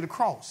going back to the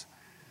cross.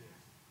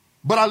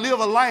 But I live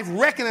a life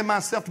reckoning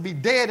myself to be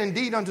dead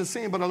indeed unto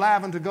sin, but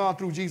alive unto God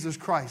through Jesus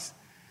Christ,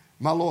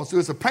 my Lord. So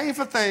it's a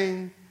painful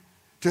thing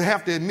to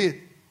have to admit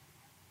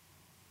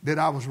that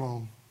I was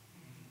wrong.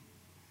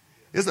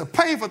 It's a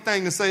painful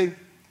thing to say,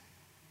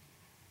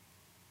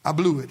 I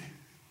blew it.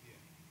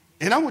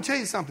 And I'm going to tell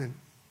you something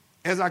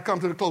as I come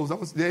to the close.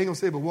 They ain't going to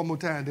say it but one more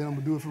time, then I'm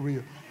going to do it for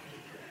real.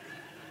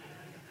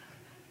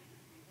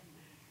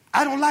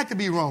 I don't like to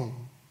be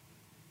wrong.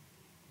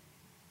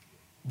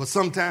 But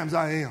sometimes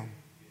I am.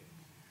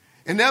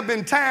 And there have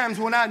been times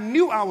when I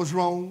knew I was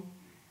wrong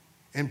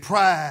and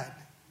pride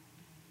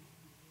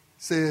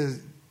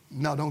says,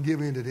 no, don't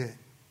give in to that.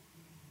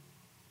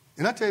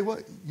 And I tell you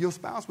what, your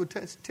spouse would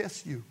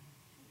test you.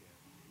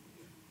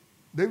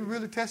 They would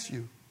really test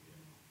you.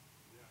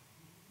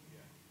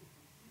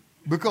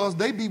 Because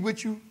they be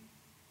with you,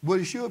 well,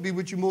 they should be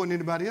with you more than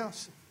anybody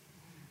else.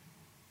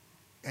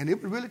 And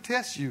it would really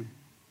test you.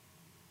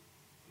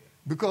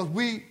 Because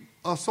we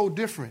are so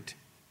different.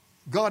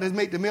 God has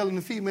made the male and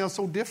the female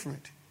so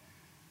different.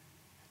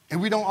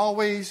 And we don't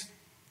always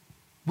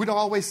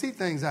see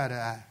things eye to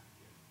eye.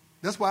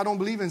 That's why I don't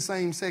believe in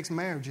same-sex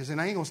marriages,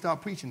 and I ain't going to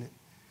stop preaching it.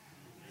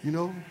 You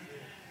know,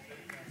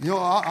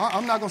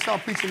 I'm not going to stop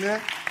preaching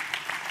that.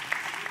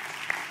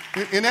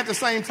 And at the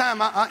same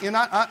time,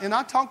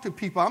 I talk to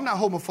people. I'm not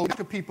homophobic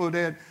to people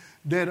that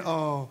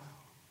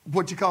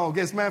As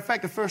a matter of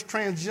fact, the first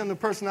transgender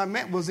person I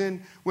met was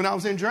when I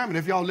was in Germany.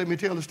 If y'all let me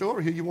tell the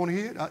story here, you want to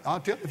hear it? I'll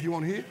tell it if you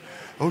want to hear it.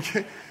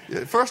 Okay.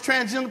 Yeah, first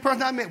transgender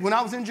person I met when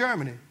I was in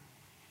Germany.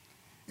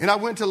 And I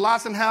went to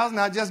Lassenhausen.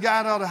 I just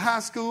got out of high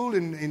school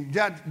and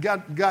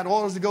got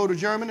orders to go to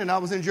Germany. And I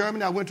was in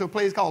Germany. I went to a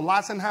place called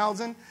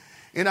Lassenhausen.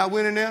 And I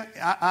went in there.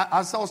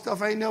 I saw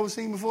stuff I ain't never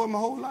seen before in my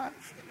whole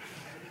life.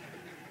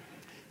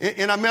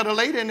 And I met a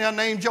lady in there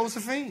named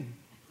Josephine.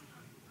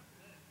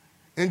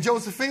 And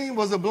Josephine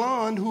was a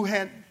blonde who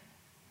had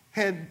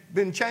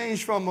been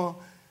changed from a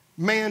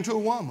man to a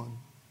woman.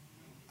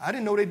 I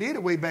didn't know they did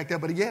it way back there,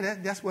 but yeah,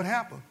 that's what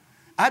happened.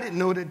 I didn't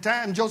know at the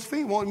time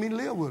Josephine wanted me to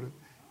live with her.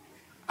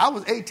 I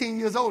was 18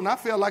 years old, and I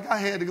felt like I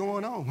had it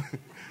going on.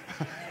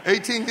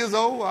 18 years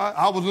old,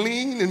 I was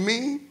lean and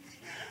mean.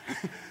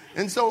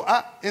 And so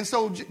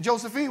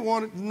Josephine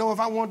wanted to know if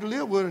I wanted to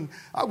live with her. And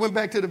I went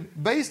back to the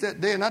base that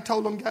day, and I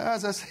told them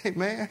guys, I said,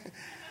 man,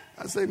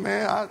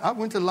 I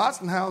went to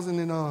Lassenhausen,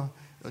 and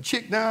a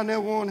chick down there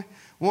wanted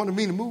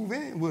me to move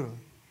in with her.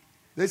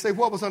 They say,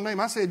 what was her name?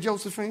 I said,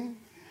 Josephine.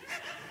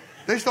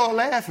 They started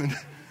laughing.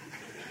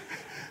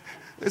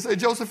 They said,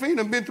 Josephine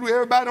has been through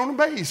everybody on the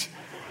base.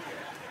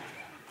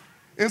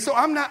 And so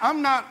I'm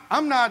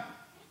not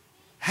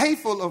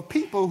hateful of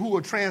people who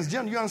are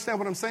transgender. You understand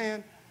what I'm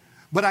saying?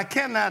 But I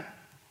cannot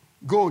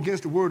go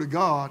against the word of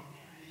God,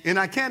 and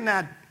I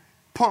cannot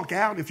punk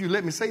out, if you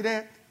let me say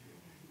that.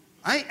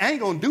 I ain't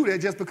going to do that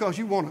just because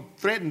you want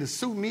to threaten to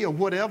sue me or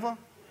whatever.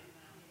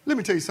 Let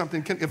me tell you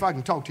something, if I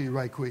can talk to you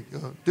right quick.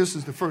 This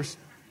is the first.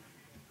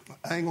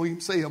 I ain't going to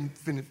even say I'm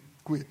finna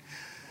quit.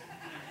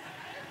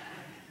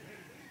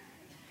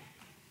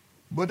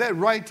 But that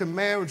right to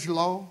marriage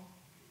law,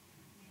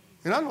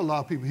 and I know a lot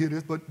of people hear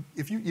this, but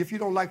if you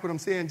don't like what I'm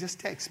saying, just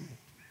text me.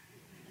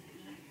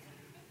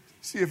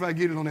 See if I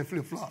get it on that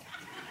flip-flop.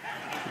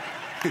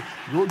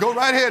 Go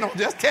right ahead,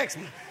 just text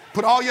me.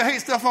 Put all your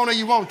hate stuff on there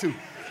you want to.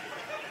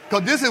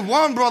 Because this is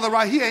one brother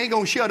right here ain't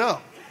going to shut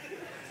up.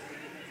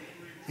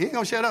 He ain't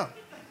going to shut up.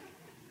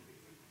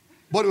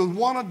 But it was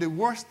one of the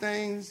worst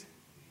things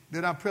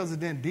that our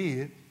president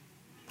did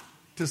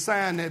to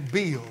sign that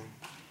bill.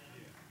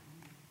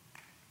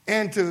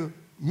 And to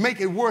make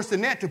it worse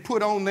than that, to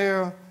put on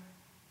there,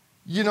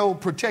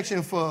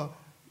 protection for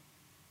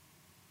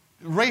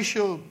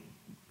interracial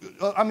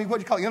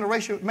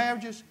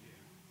marriages.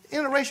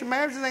 Interracial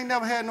marriages ain't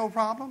never had no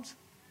problems.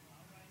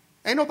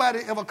 Ain't nobody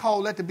ever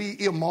called that to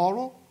be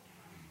immoral.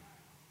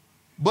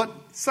 But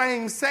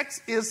same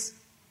sex is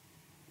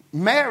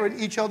marrying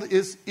each other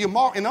is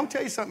immoral. And I'm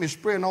telling you something, it's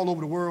spreading all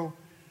over the world.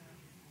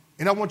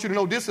 And I want you to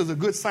know this is a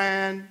good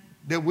sign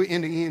that we're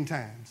in the end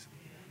times.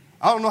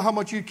 I don't know how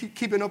much you keep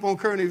keeping up on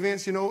current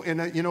events, and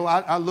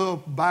I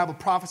love Bible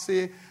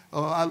prophecy.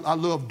 I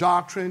love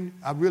doctrine.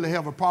 I really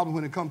have a problem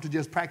when it comes to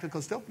just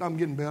practical stuff, but I'm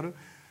getting better.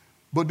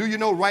 But do you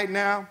know right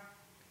now,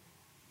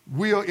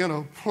 we are in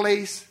a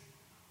place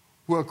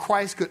where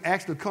Christ could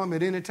actually come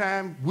at any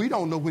time. We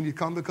don't know when he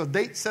comes because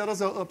date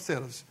setters or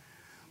upsetters.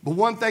 But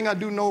one thing I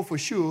do know for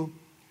sure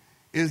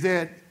is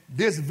that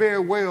this very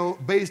well,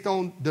 based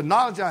on the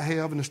knowledge I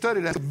have and the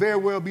study, that could very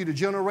well be the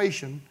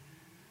generation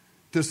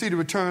to see the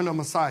return of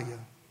Messiah.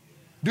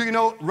 Do you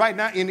know right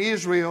now in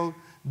Israel,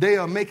 they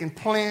are making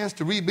plans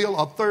to rebuild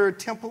a third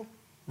temple?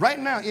 Right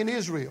now in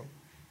Israel.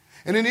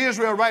 And in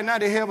Israel right now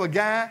they have a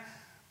guy,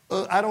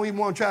 I don't even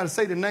want to try to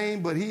say the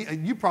name, but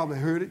you probably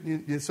heard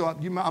it. So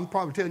I'm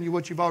probably telling you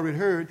what you've already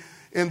heard.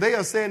 And they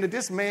are saying that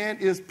this man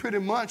is pretty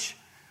much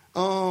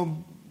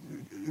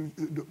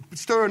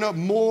stirring up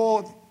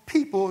more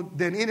people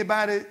than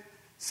anybody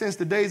since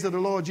the days of the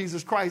Lord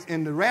Jesus Christ.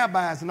 And the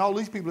rabbis and all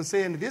these people are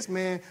saying that this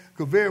man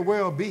could very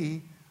well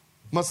be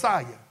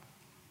Messiah.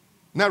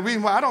 Now, the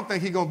reason why I don't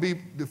think he's going to be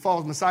the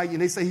false Messiah,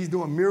 and they say he's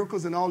doing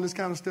miracles and all this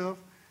kind of stuff,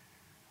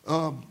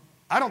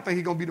 I don't think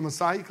he's going to be the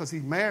Messiah because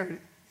he's married,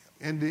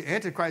 and the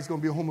Antichrist is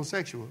going to be a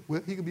homosexual.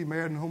 Well, he could be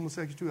married and a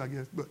homosexual too, I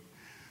guess.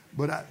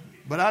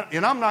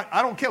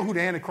 I don't care who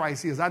the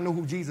Antichrist is. I know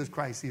who Jesus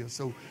Christ is,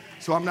 so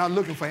I'm not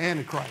looking for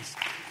Antichrist.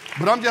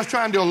 But I'm just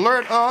trying to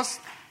alert us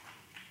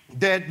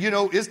that,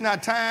 it's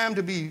not time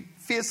to be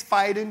fist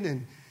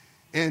fighting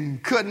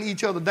and cutting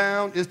each other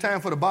down. It's time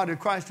for the body of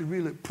Christ to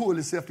really pull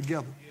itself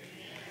together.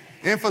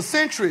 And for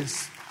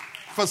centuries,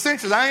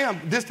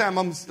 this time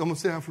I'm going to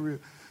say I'm for real.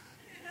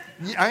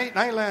 I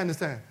ain't lying this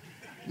time.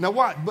 Now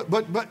what?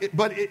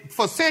 But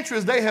for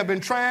centuries they have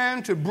been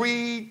trying to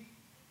breed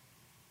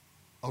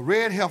a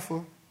red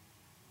heifer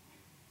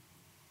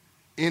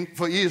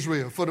for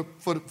Israel,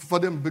 for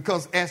them,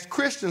 because as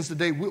Christians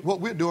today,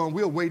 what we're doing,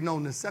 we're waiting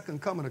on the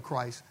second coming of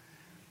Christ.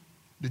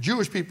 The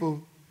Jewish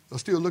people are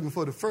still looking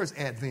for the first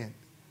advent.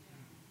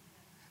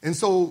 And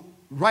so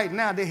right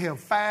now they have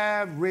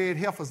 5 red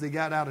heifers they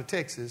got out of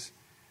Texas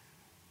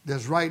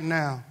that's right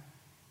now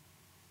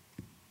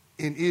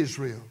in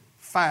Israel.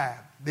 5.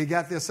 They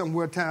got there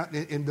somewhere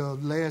in the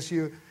last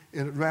year,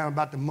 around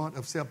about the month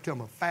of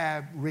September.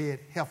 5 red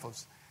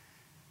heifers.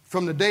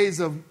 From the days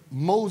of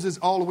Moses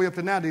all the way up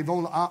to now, they've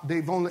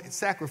only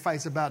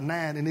sacrificed about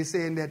 9, and they're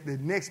saying that the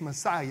next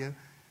Messiah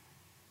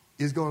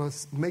is going to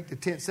make the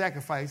tent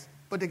sacrifice,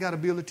 but they got to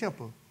build a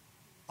temple.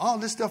 All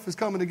this stuff is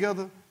coming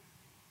together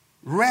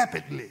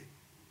rapidly.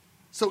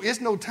 So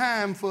it's no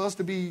time for us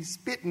to be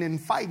spitting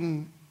and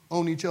fighting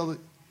on each other.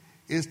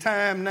 It's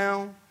time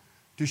now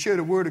to share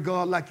the word of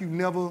God like you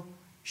never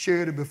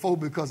shared it before,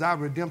 because our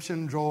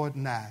redemption draweth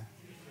nigh.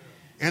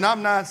 And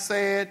I'm not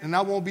sad, and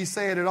I won't be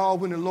sad at all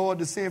when the Lord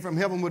descend from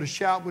heaven with a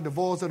shout, with the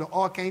voice of the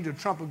archangel, the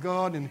trump of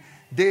God, and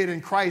dead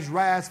in Christ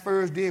rise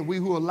first. Then we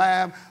who are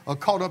alive are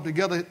caught up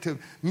together to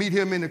meet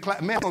him in the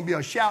cloud. Man, it's going to be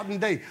a shouting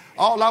day.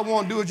 All I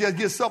want to do is just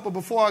get supper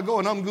before I go,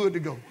 and I'm good to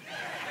go.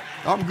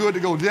 I'm good to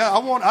go. I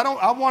want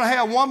to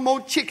have one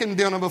more chicken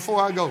dinner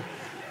before I go.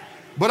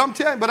 But I'm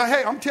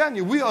telling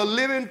you, we are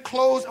living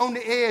close on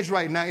the edge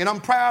right now. And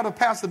I'm proud of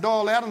Pastor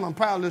Darl Adams. I'm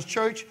proud of this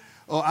church.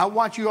 I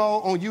watch you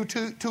all on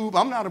YouTube.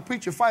 I'm not a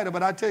preacher fighter,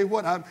 but I tell you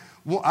what, I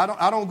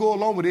don't go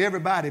along with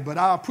everybody, but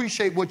I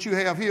appreciate what you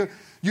have here.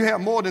 You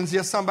have more than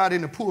just somebody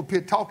in the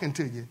pulpit talking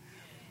to you.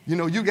 You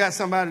know, you got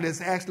somebody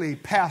that's actually a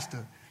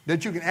pastor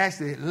that you can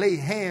actually lay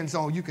hands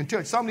on. You can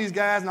touch. Some of these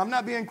guys, and I'm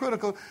not being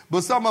critical,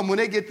 but some of them, when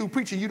they get through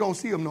preaching, you don't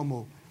see them no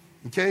more.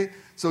 Okay?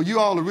 So you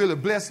all are really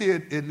blessed here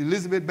at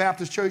Elizabeth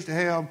Baptist Church to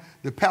have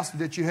the pastor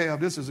that you have.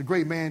 This is a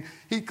great man.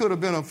 He could have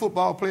been a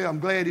football player. I'm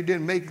glad he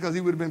didn't make it, because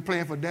he would have been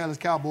playing for Dallas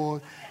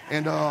Cowboys.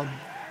 And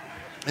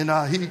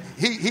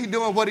he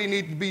doing what he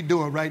needs to be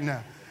doing right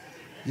now.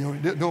 You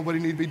know, doing what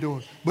he needs to be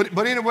doing.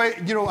 But anyway,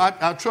 you know,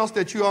 I trust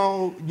that you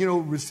all, you know,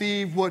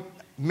 receive what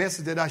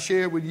message that I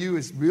shared with you.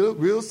 It's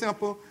real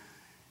simple.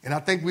 And I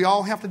think we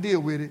all have to deal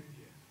with it.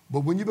 But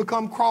when you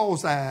become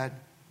cross-eyed,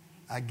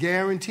 I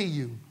guarantee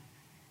you,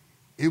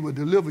 it will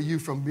deliver you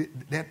from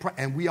that,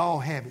 and we all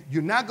have it.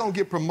 You're not going to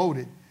get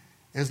promoted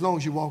as long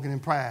as you're walking in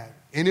pride.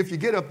 And if you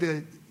get up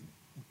there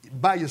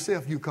by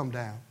yourself, you come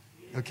down.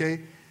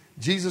 Okay?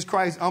 Jesus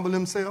Christ humbled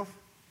himself.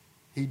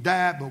 He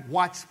died, but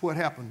watch what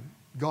happened.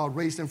 God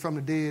raised him from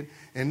the dead,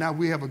 and now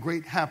we have a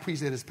great high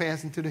priest that is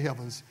passing to the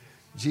heavens,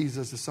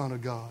 Jesus, the Son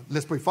of God.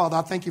 Let's pray. Father,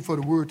 I thank you for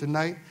the word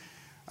tonight.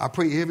 I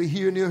pray every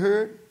hearer and ear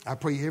heard. I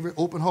pray every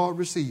open heart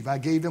receive. I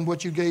gave them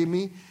what you gave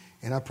me,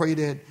 and I pray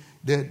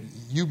that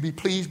you be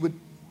pleased with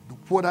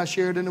what I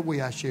shared and the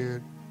way I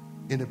shared.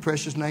 In the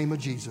precious name of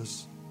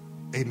Jesus,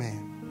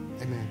 amen.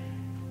 Amen.